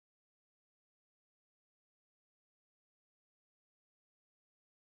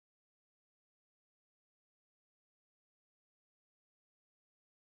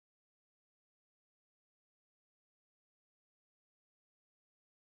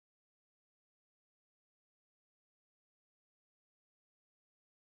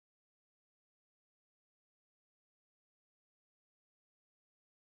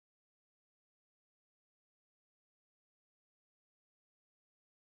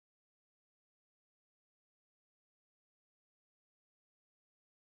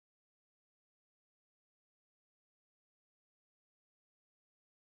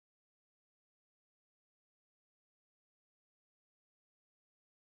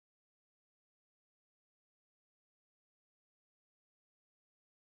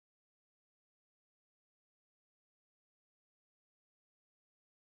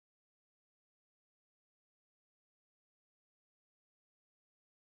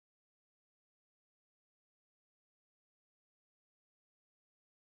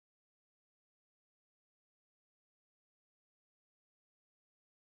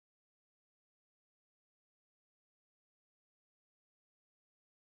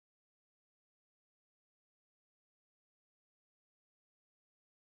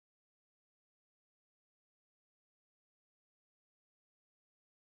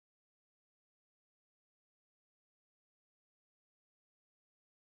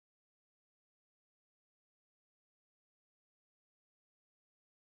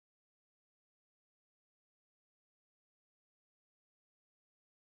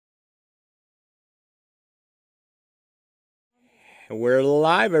We're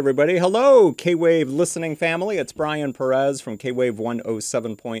live, everybody. Hello, K-Wave listening family. It's Brian Perez from K-Wave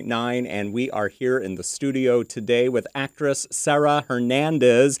 107.9, and we are here in the studio today with actress Sarah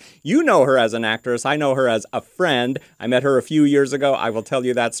Hernandez. You know her as an actress. I know her as a friend. I met her a few years ago. I will tell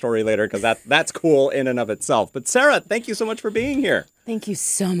you that story later because that's cool in and of itself. But Sarah, thank you so much for being here. Thank you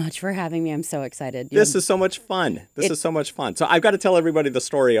so much for having me. I'm so excited. This is so much fun. This is so much fun. So I've got to tell everybody the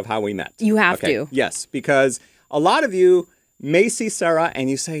story of how we met. You have to. Yes, because a lot of you may see Sarah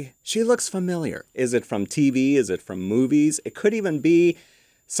and you say, she looks familiar. Is it from TV? Is it from movies? It could even be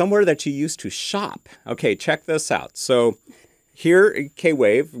somewhere that you used to shop. Okay, check this out. So here,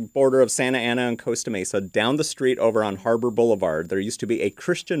 K-Wave, border of Santa Ana and Costa Mesa, down the street over on Harbor Boulevard, there used to be a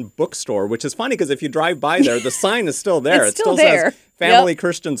Christian bookstore, which is funny because if you drive by there, the sign is still there. It still there. Says Family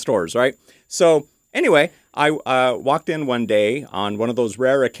Christian Stores, right? So anyway, I walked in one day on one of those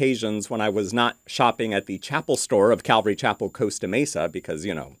rare occasions when I was not shopping at the chapel store of Calvary Chapel, Costa Mesa, because,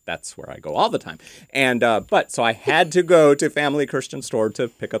 you know, that's where I go all the time. And so I had to go to Family Christian Store to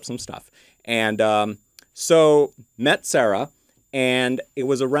pick up some stuff. And so met Sarah, and it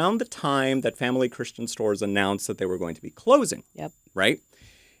was around the time that Family Christian Stores announced that they were going to be closing. Yep. Right?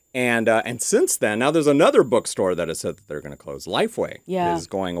 And since then, now there's another bookstore that has said that they're going to close. Lifeway is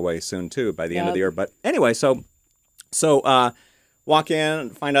going away soon, too, by the end of the year. But anyway, so walk in,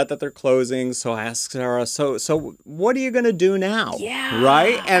 find out that they're closing. So I ask Sarah, so what are you going to do now? Yeah.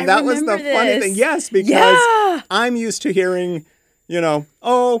 Right? And that was the funny thing. Yes, because I'm used to hearing, you know,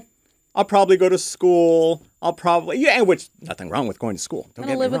 oh, I'll probably go to school. Which nothing wrong with going to school. I'm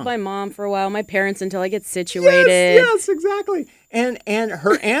going to live with my mom for a while, my parents until I get situated. Yes, exactly. And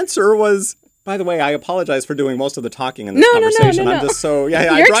her answer was, by the way, I apologize for doing most of the talking in this conversation. No. I'm just so,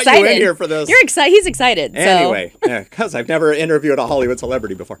 I You're brought excited. you in here for this. You're excited. He's excited. Anyway, because I've never interviewed a Hollywood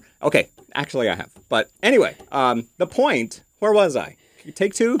celebrity before. Okay, actually I have. But anyway, the point, where was I?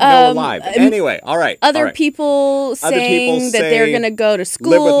 Take two? No, we're live. Anyway, all right. Other people saying that they're going to go to school.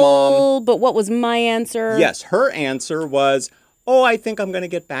 Live with mom. But what was my answer? Yes, her answer was, oh, I think I'm going to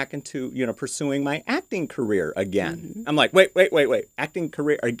get back into, pursuing my acting career again. Mm-hmm. I'm like, wait. Acting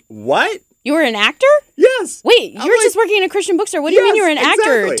career? What? You were an actor? Yes. Wait, you were just working in a Christian bookstore. What do you mean you were an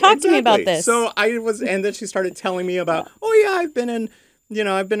actor? Talk to me about this. So I was, and then she started telling me about, oh yeah, I've been in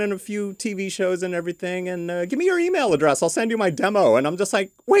a few TV shows and everything, and give me your email address. I'll send you my demo. And I'm just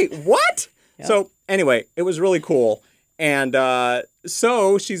like, wait, what? Yep. So anyway, it was really cool. And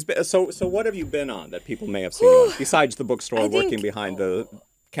so what have you been on that people may have seen you on, besides the bookstore, working behind the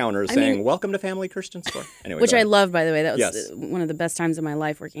counter saying, welcome to Family Christian Store? Anyway, which I love, by the way. That was one of the best times of my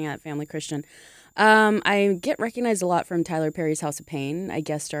life working at Family Christian. I get recognized a lot from Tyler Perry's House of Pain. I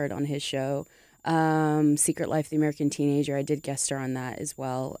guest starred on his show. Secret Life of the American Teenager. I did guest star on that as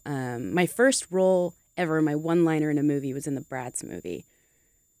well. My first role ever, my one-liner in a movie, was in the Bratz movie.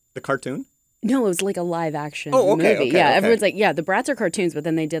 The cartoon? No, it was like a live action movie. Everyone's like, the Bratz are cartoons, but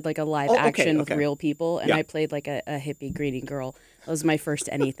then they did like a live action with real people, and I played like a hippie greeting girl. That was my first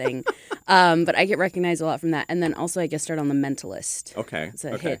anything. But I get recognized a lot from that. And then also I guess started on The Mentalist. Okay. It's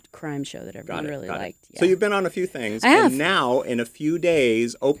a hit crime show that everyone really liked. Yeah. So you've been on a few things. I have. And now, in a few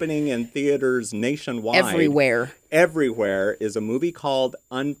days, opening in theaters nationwide. Everywhere is a movie called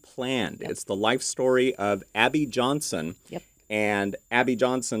Unplanned. It's the life story of Abby Johnson. Yep. And Abby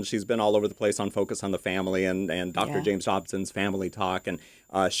Johnson, she's been all over the place on Focus on the Family and Dr. James Dobson's Family Talk, and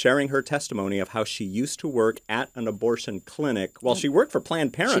sharing her testimony of how she used to work at an abortion clinic. Well, she worked for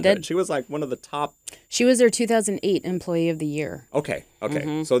Planned Parenthood. She did. She was like one of the top. She was their 2008 Employee of the Year. Okay.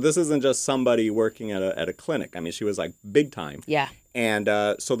 Mm-hmm. So this isn't just somebody working at a clinic. I mean, she was like big time. Yeah. And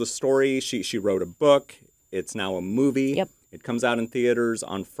so the story, she wrote a book. It's now a movie. Yep. It comes out in theaters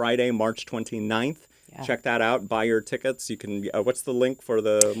on Friday, March 29th. Yeah. Check that out. Buy your tickets. You can. What's the link for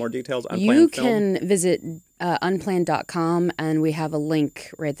the more details? Unplanned you can visit unplanned.com, and we have a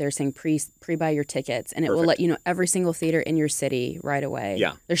link right there saying pre-buy your tickets, and it will let you know every single theater in your city right away.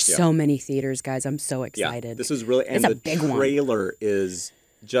 Yeah, there's so many theaters, guys. I'm so excited. Yeah, this is really, and the trailer is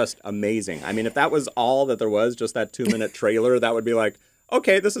just amazing. I mean, if that was all that there was, just that 2-minute trailer, that would be like,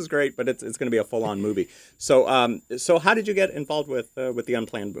 okay, this is great, but it's going to be a full-on movie. So so how did you get involved with the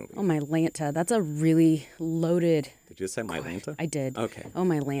Unplanned movie? Oh, my Lanta. That's a really loaded. Did you say my Lanta? I did. Okay. Oh,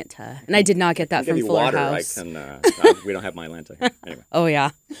 my Lanta. And I did not get that from Fuller water. House. I can. We don't have my Lanta here. Anyway. Oh, yeah.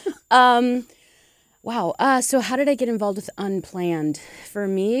 Wow. So how did I get involved with Unplanned? For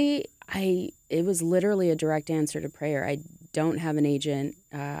me, it was literally a direct answer to prayer. I don't have an agent.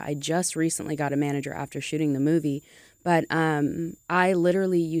 I just recently got a manager after shooting the movie. But I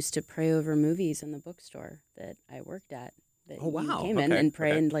literally used to pray over movies in the bookstore that I worked at. that Oh, wow. you came in Okay, and pray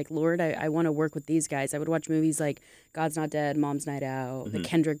okay. and like, Lord, I want to work with these guys. I would watch movies like God's Not Dead, Mom's Night Out, the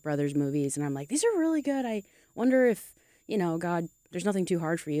Kendrick Brothers movies, and I'm like, these are really good. I wonder if, God, there's nothing too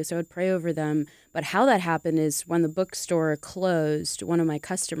hard for you. So I would pray over them. But how that happened is when the bookstore closed, one of my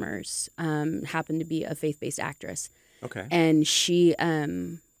customers happened to be a faith-based actress. Okay. And she,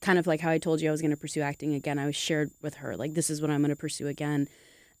 kind of like how I told you I was going to pursue acting again, I was shared with her, like, this is what I'm going to pursue again.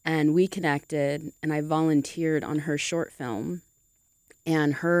 And we connected, and I volunteered on her short film.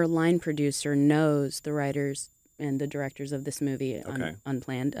 And her line producer knows the writers and the directors of this movie,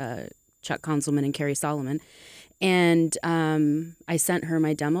 Unplanned, Chuck Konzelman and Carrie Solomon. And I sent her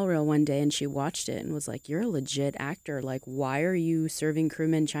my demo reel one day, and she watched it and was like, you're a legit actor. Like, why are you serving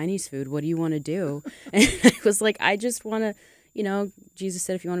crewmen Chinese food? What do you want to do? And I was like, I just want to, Jesus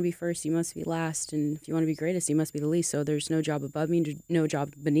said, if you want to be first, you must be last. And if you want to be greatest, you must be the least. So there's no job above me, no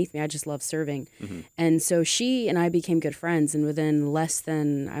job beneath me. I just love serving. And so she and I became good friends. And within less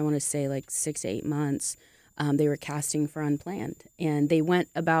than, I want to say, like 6 to 8 months, they were casting for Unplanned. And they went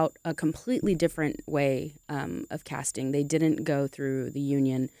about a completely different way of casting. They didn't go through the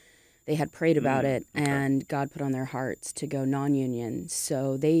union. They had prayed about it, and God put on their hearts to go non-union.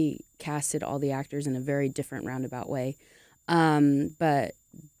 So they casted all the actors in a very different roundabout way. But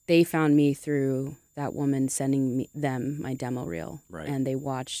they found me through that woman sending them my demo reel. Right. And they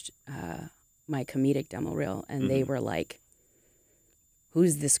watched my comedic demo reel, and they were like,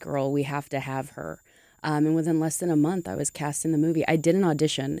 who's this girl? We have to have her. And within less than a month, I was cast in the movie. I did an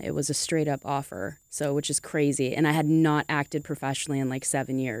audition. It was a straight-up offer, which is crazy. And I had not acted professionally in like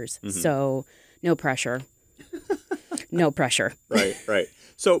 7 years. So no pressure. No pressure. Right.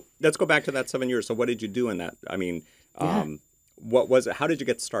 So let's go back to that 7 years. So what did you do in that? I mean, what was it? How did you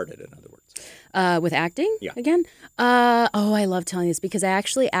get started, in other words? With acting? Yeah. Again? I love telling this because I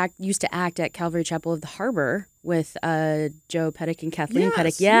actually used to act at Calvary Chapel of the Harbor with Joe Pettick and Kathleen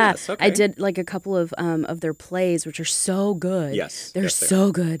Pettick. Yeah. Yes, okay. I did like a couple of their plays, which are so good. Yes. They're yes, they so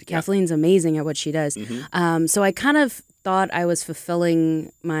are. good. Kathleen's amazing at what she does. So I kind of thought I was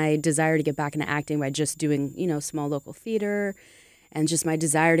fulfilling my desire to get back into acting by just doing, small local theater. And just my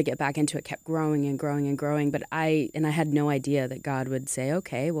desire to get back into it kept growing and growing and growing. But I had no idea that God would say,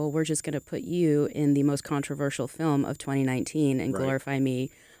 okay, well, we're just going to put you in the most controversial film of 2019 and glorify me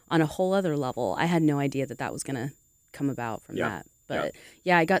on a whole other level. I had no idea that was going to come about from that. But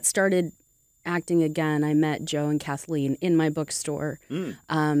I got started acting again. I met Joe and Kathleen in my bookstore,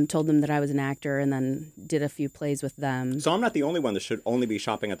 told them that I was an actor, and then did a few plays with them. So I'm not the only one that should only be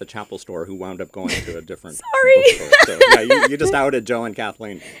shopping at the chapel store who wound up going to a different Sorry. bookstore. So, you just outed Joe and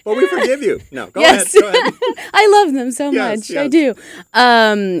Kathleen. But we forgive you. No, go ahead. I love them so much. Yes. I do.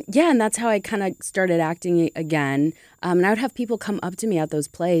 And that's how I kind of started acting again. And I would have people come up to me at those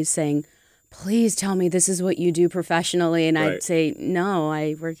plays saying, please tell me this is what you do professionally. And I'd say, no,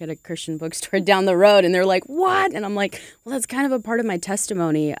 I work at a Christian bookstore down the road. And they're like, what? And I'm like, well, that's kind of a part of my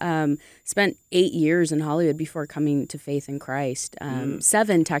testimony. Spent 8 years in Hollywood before coming to faith in Christ.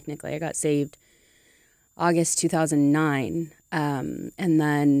 7, technically. I got saved August 2009. And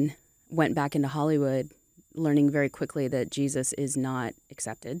then went back into Hollywood, learning very quickly that Jesus is not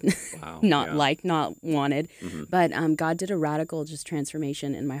accepted, not wanted. But God did a radical just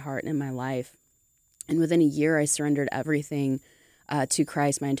transformation in my heart and in my life. And within a year, I surrendered everything to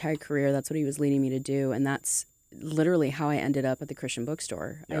Christ, my entire career. That's what he was leading me to do. And that's literally how I ended up at the Christian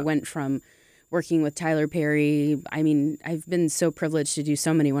bookstore. Yeah. I went from working with Tyler Perry. I mean, I've been so privileged to do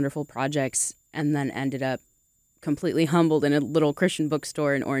so many wonderful projects, and then ended up completely humbled in a little Christian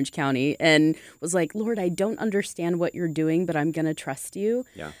bookstore in Orange County, and was like, Lord, I don't understand what you're doing, but I'm going to trust you.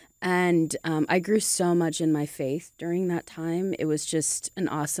 Yeah. And I grew so much in my faith during that time. It was just an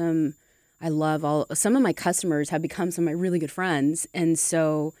awesome, some of my customers have become some of my really good friends. And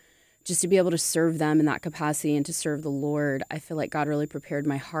so just to be able to serve them in that capacity and to serve the Lord, I feel like God really prepared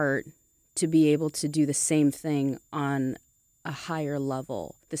my heart to be able to do the same thing on a higher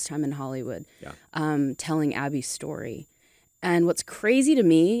level, this time in Hollywood, telling Abby's story. And what's crazy to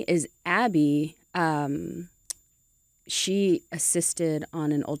me is Abby, she assisted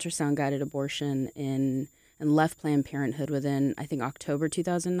on an ultrasound-guided abortion and left Planned Parenthood within, I think, October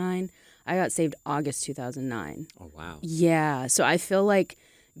 2009. I got saved August 2009. Oh, wow. Yeah. So I feel like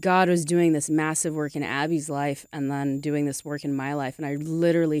God was doing this massive work in Abby's life and then doing this work in my life. And I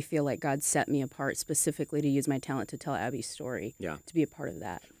literally feel like God set me apart specifically to use my talent to tell Abby's story, to be a part of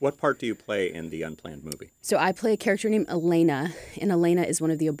that. What part do you play in the Unplanned movie? So I play a character named Elena, and Elena is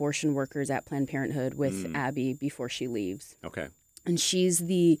one of the abortion workers at Planned Parenthood with Abby before she leaves. Okay. And she's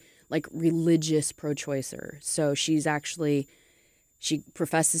the, religious pro-choicer. So she's actually She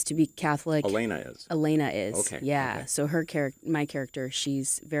professes to be Catholic. Elena is. Elena is. Okay. Yeah. Okay. So my character, she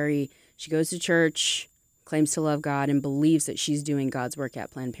goes to church, claims to love God, and believes that she's doing God's work at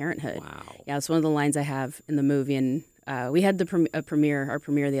Planned Parenthood. Wow. Yeah, it's one of the lines I have in the movie. And we had our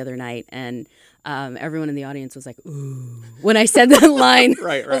premiere the other night, and everyone in the audience was like, ooh. When I said that line,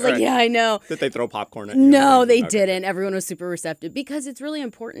 Right, I was like, yeah, I know. Did they throw popcorn at you? No, they didn't. Everyone was super receptive because it's really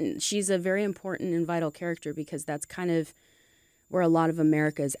important. She's a very important and vital character because that's kind of where a lot of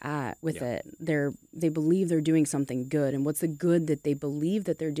America is at with it. They believe they're doing something good. And what's the good that they believe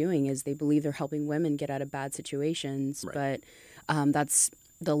that they're doing is they believe they're helping women get out of bad situations. Right. But that's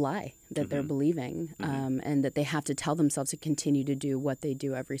the lie that they're believing, and that they have to tell themselves to continue to do what they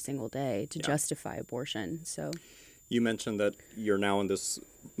do every single day to justify abortion. So, you mentioned that you're now in this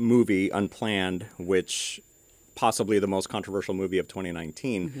movie, Unplanned, which possibly the most controversial movie of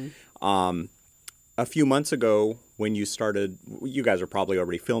 2019. A few months ago, when you started, you guys are probably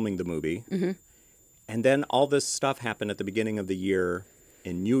already filming the movie. And then all this stuff happened at the beginning of the year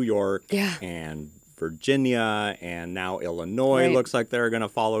in New York and Virginia, and now Illinois looks like they're going to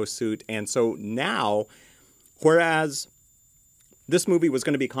follow suit. And so now, whereas this movie was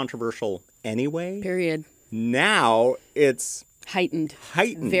going to be controversial anyway, period. Now it's heightened.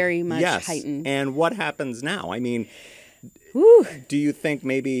 Very much heightened. And what happens now? I mean, Whew. do you think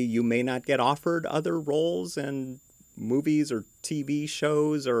maybe you may not get offered other roles in movies or TV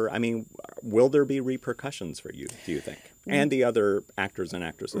shows? Or, I mean, will there be repercussions for you, do you think? And the other actors and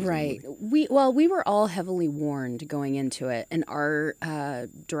actresses. Right. We were all heavily warned going into it. And our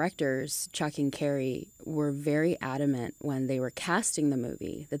directors, Chuck and Carrie, were very adamant when they were casting the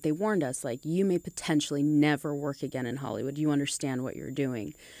movie that they warned us, like, you may potentially never work again in Hollywood. You understand what you're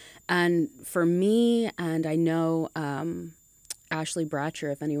doing. And for me, and I know Ashley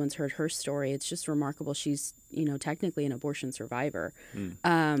Bratcher, if anyone's heard her story, it's just remarkable. She's, technically an abortion survivor.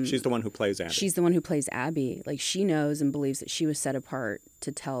 She's the one who plays Abby. She's the one who plays Abby. Like, she knows and believes that she was set apart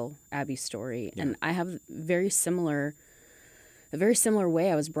to tell Abby's story. Yeah. And I have a very similar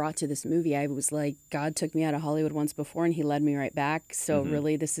way I was brought to this movie. I was like, God took me out of Hollywood once before and he led me right back. So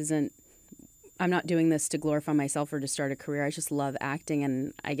really, I'm not doing this to glorify myself or to start a career. I just love acting,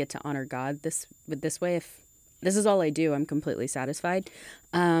 and I get to honor God this way. If this is all I do, I'm completely satisfied.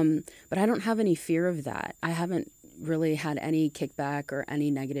 But I don't have any fear of that. I haven't really had any kickback or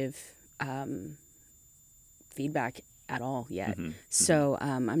any negative feedback at all yet. So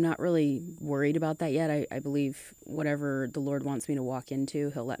I'm not really worried about that yet. I believe whatever the Lord wants me to walk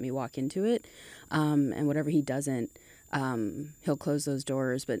into, he'll let me walk into it. And whatever he doesn't, he'll close those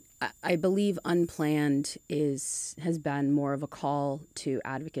doors. But I believe Unplanned has been more of a call to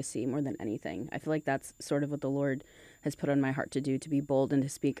advocacy more than anything. I feel like that's sort of what the Lord has put on my heart to do, to be bold and to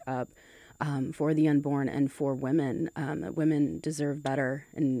speak up for the unborn and for women. That women deserve better.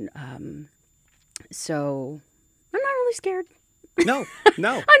 And so I'm not really scared. No. I'm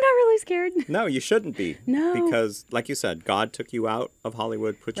not really scared. No, you shouldn't be. No. Because, like you said, God took you out of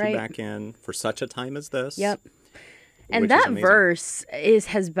Hollywood, put you back in for such a time as this. Yep. And that verse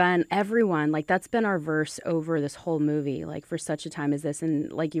has been everyone, like, that's been our verse over this whole movie, like, for such a time as this. And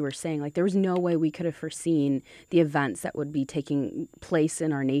like you were saying, like, there was no way we could have foreseen the events that would be taking place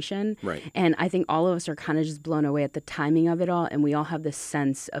in our nation. Right. And I think all of us are kind of just blown away at the timing of it all. And we all have this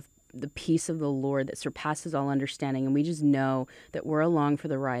sense of the peace of the Lord that surpasses all understanding. And we just know that we're along for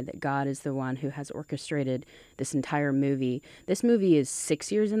the ride, that God is the one who has orchestrated this entire movie. This movie is 6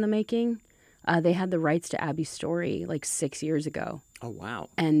 years in the making. They had the rights to Abby's story like 6 years ago. Oh, wow.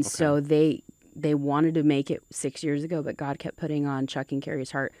 And so they wanted to make it 6 years ago, but God kept putting on Chuck and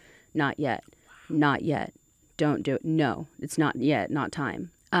Carrie's heart, not yet, not yet, don't do it. No, it's not yet, not time.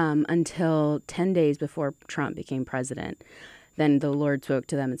 Until 10 days before Trump became president, then the Lord spoke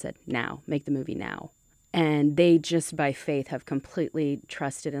to them and said, now, make the movie now. And they just by faith have completely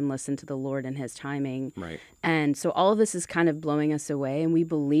trusted and listened to the Lord and his timing. Right. And so all of this is kind of blowing us away. And we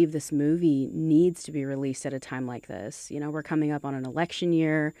believe this movie needs to be released at a time like this. We're coming up on an election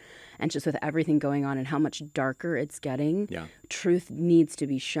year. And just with everything going on and how much darker it's getting, truth needs to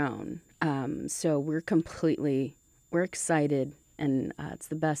be shown. So we're excited. And it's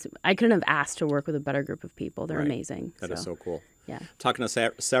the best. I couldn't have asked to work with a better group of people. They're amazing. That is so cool. Yeah. Talking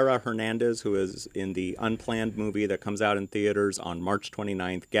to Sarah Hernandez, who is in the Unplanned movie that comes out in theaters on March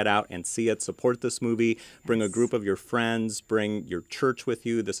 29th. Get out and see it. Support this movie. Bring a group of your friends. Bring your church with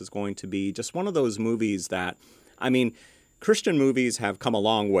you. This is going to be just one of those movies that, I mean, Christian movies have come a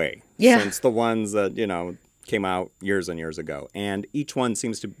long way since the ones that, came out years and years ago. And each one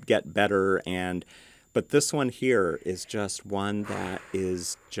seems to get better. But this one here is just one that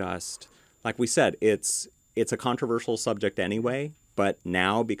is just, like we said, it's a controversial subject anyway, But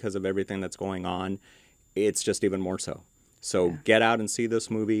now, because of everything that's going on, it's just even more so. So get out and see this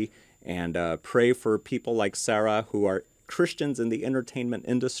movie, and pray for people like Sarah who are Christians in the entertainment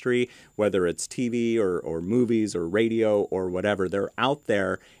industry, whether it's TV or movies or radio or whatever. They're out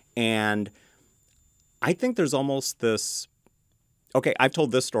there, and I think there's almost this... Okay, I've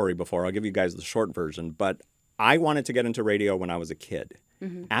told this story before. I'll give you guys the short version, but I wanted to get into radio when I was a kid.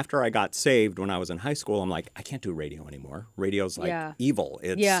 Mm-hmm. After I got saved when I was in high school, I'm like, I can't do radio anymore. Radio's like evil.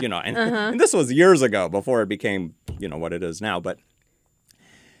 It's, and this was years ago before it became, what it is now. But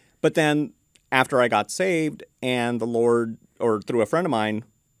then after I got saved and the Lord, or through a friend of mine,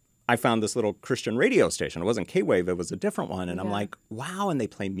 I found this little Christian radio station. It wasn't K-Wave, it was a different one. And I'm like, wow, and they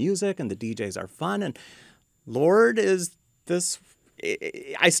play music and the DJs are fun. And Lord, is this...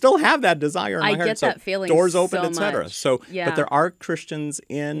 I still have that desire in my heart. I get that feeling doors open, so etc. much. So, but there are Christians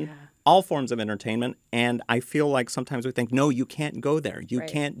in all forms of entertainment, and I feel like sometimes we think, no, you can't go there. You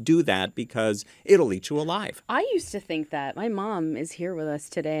can't do that because it'll eat you alive. I used to think that. My mom is here with us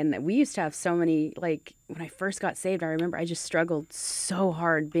today, and we used to have so many, like, when I first got saved, I remember I just struggled so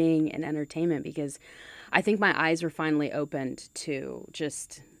hard being in entertainment because I think my eyes were finally opened to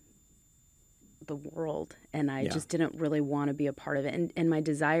just the world, and I just didn't really want to be a part of it. And my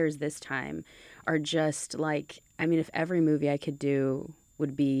desires this time are just like, I mean, if every movie I could do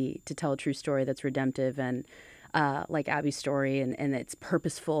would be to tell a true story that's redemptive and like Abby's story, and it's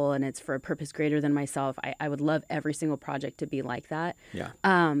purposeful and it's for a purpose greater than myself. I would love every single project to be like that. Yeah.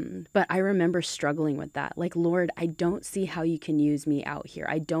 But I remember struggling with that. Like, Lord, I don't see how you can use me out here.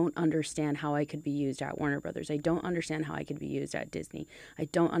 I don't understand how I could be used at Warner Brothers. I don't understand how I could be used at Disney. I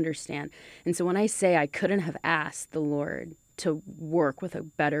don't understand. And so when I say I couldn't have asked the Lord to work with a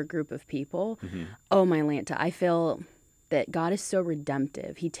better group of people, oh my Lanta, I feel that God is so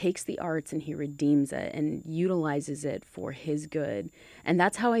redemptive. He takes the arts and he redeems it and utilizes it for his good. And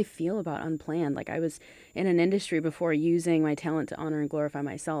that's how I feel about Unplanned. Like, I was in an industry before using my talent to honor and glorify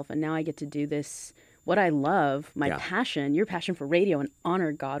myself. And now I get to do this, what I love, my passion, your passion for radio, and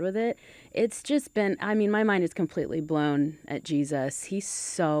honor God with it. It's just been, I mean, my mind is completely blown at Jesus. He's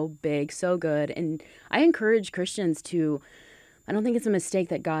so big, so good. And I encourage Christians to, I don't think it's a mistake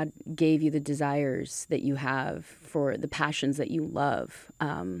that God gave you the desires that you have for the passions that you love.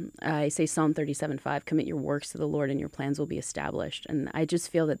 I say Psalm 37:5, commit your works to the Lord and your plans will be established. And I just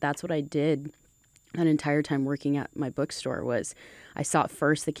feel that that's what I did an entire time working at my bookstore. Was I sought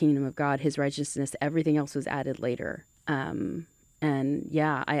first the kingdom of God, his righteousness, everything else was added later. And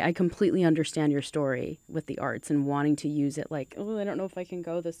yeah, I completely understand your story with the arts and wanting to use it like, oh, I don't know if I can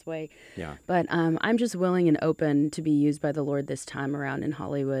go this way. Yeah. But I'm just willing and open to be used by the Lord this time around in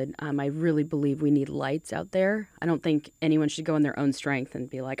Hollywood. I really believe we need lights out there. I don't think anyone should go in their own strength and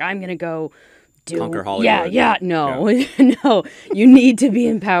be like, I'm going to go conquer Hollywood. No. No, you need to be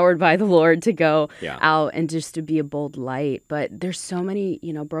empowered by the Lord to go out and just to be a bold light. But there's so many,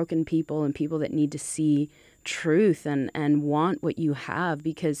 broken people and people that need to see truth and want what you have,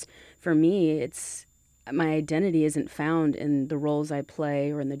 because for me, it's my identity isn't found in the roles I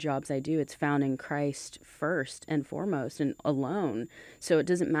play or in the jobs I do. It's found in Christ first and foremost and alone. So it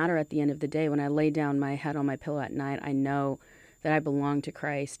doesn't matter at the end of the day. When I lay down my head on my pillow at night, I know that I belong to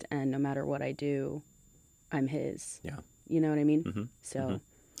Christ, and no matter what I do, I'm his. Yeah. You know what I mean? Mm-hmm. So mm-hmm.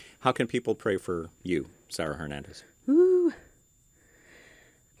 How can people pray for you, Sarah Hernandez? Ooh.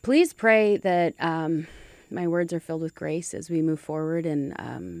 Please pray that my words are filled with grace as we move forward and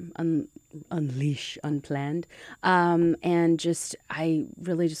unleash Unplanned. And just, I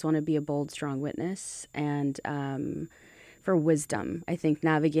really just want to be a bold, strong witness. And for wisdom, I think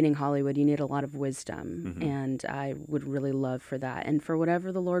navigating Hollywood, you need a lot of wisdom. Mm-hmm. And I would really love for that. And for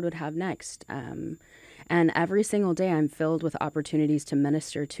whatever the Lord would have next. And every single day I'm filled with opportunities to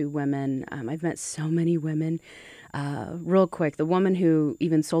minister to women. I've met so many women. Real quick, the woman who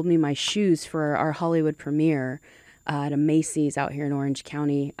even sold me my shoes for our Hollywood premiere at a Macy's out here in Orange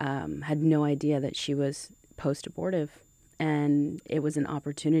County had no idea that she was post-abortive, and it was an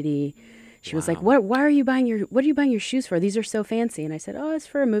opportunity. She was like, "What? Why are you buying what are you buying your shoes for? These are so fancy." And I said, "Oh, it's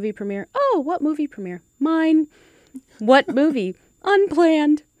for a movie premiere." "Oh, what movie premiere?" "Mine." "What movie?"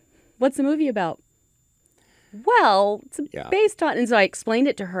 "Unplanned." "What's the movie about?" "Well, it's based on," and so I explained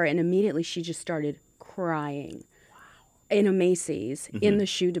it to her, and immediately she just started crying. In a Macy's, mm-hmm. in the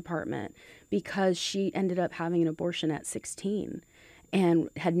shoe department, because she ended up having an abortion at 16 and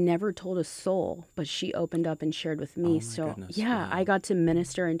had never told a soul, but she opened up and shared with me. Wow. I got to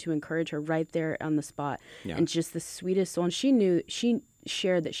minister and to encourage her right there on the spot. Yeah. And just the sweetest soul. And she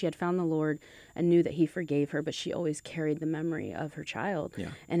shared that she had found the Lord and knew that he forgave her, but she always carried the memory of her child.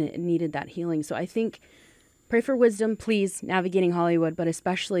 Yeah. And it needed that healing. So I think Pray for wisdom, please, navigating Hollywood, but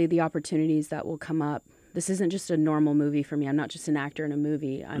especially the opportunities that will come up. This isn't just a normal movie for me. I'm not just an actor in a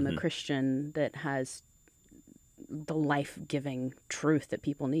movie. I'm a Christian that has the life-giving truth that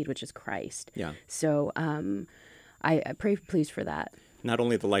people need, which is Christ. Yeah. So I pray, please, for that. Not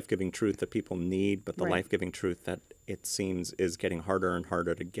only the life-giving truth that people need, but the life-giving truth that it seems is getting harder and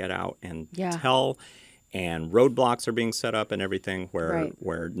harder to get out and tell. And roadblocks are being set up and everything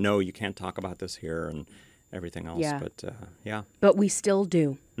where no, you can't talk about this here and everything else. Yeah. But But we still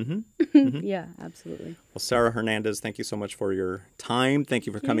do. Yeah, absolutely. Well, Sarah Hernandez, thank you so much for your time. Thank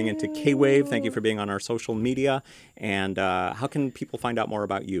you for coming into K-Wave. Thank you for being on our social media. And how can people find out more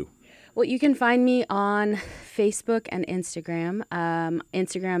about you? Well, you can find me on Facebook and Instagram.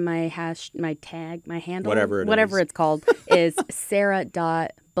 Instagram, my handle, whatever it's called, is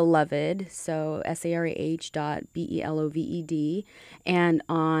sarah.beloved. So sarah.beloved. And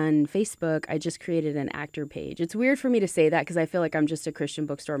on Facebook, I just created an actor page. It's weird for me to say that because I feel like I'm just a Christian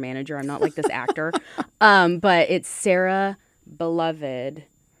bookstore manager. I'm not like this actor. But it's Sarah Beloved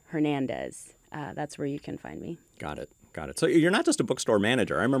Hernandez. That's where you can find me. Got it. So you're not just a bookstore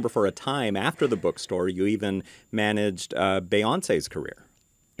manager. I remember for a time after the bookstore, you even managed Beyonce's career.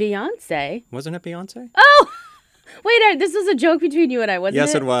 Beyonce? Wasn't it Beyonce? Oh! Wait, this was a joke between you and I, wasn't it?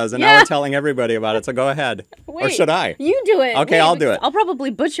 Yes, it was. And now we're telling everybody about it, so go ahead. Wait, or should I? You do it. Okay, I'll do it. I'll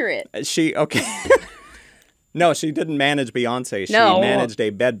probably butcher it. Okay. No, she didn't manage Beyonce. She managed a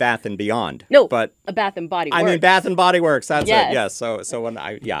Bed Bath & Beyond. No, but a Bath & Body Works. I mean, Bath & Body Works. That's it. Yes. So when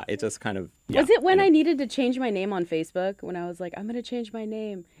it just kind of. Yeah, was it when I needed to change my name on Facebook? When I was like, I'm going to change my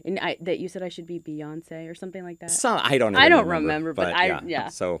name, and that you said I should be Beyonce or something like that. I don't remember, but yeah.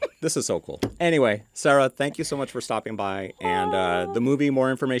 So this is so cool. Anyway, Sarah, thank you so much for stopping by. And the movie,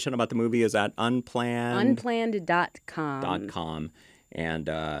 more information about the movie is at Unplanned.com. And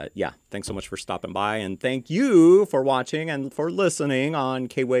thanks so much for stopping by. And thank you for watching and for listening on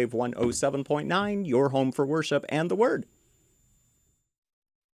K-Wave 107.9, your home for worship and the Word.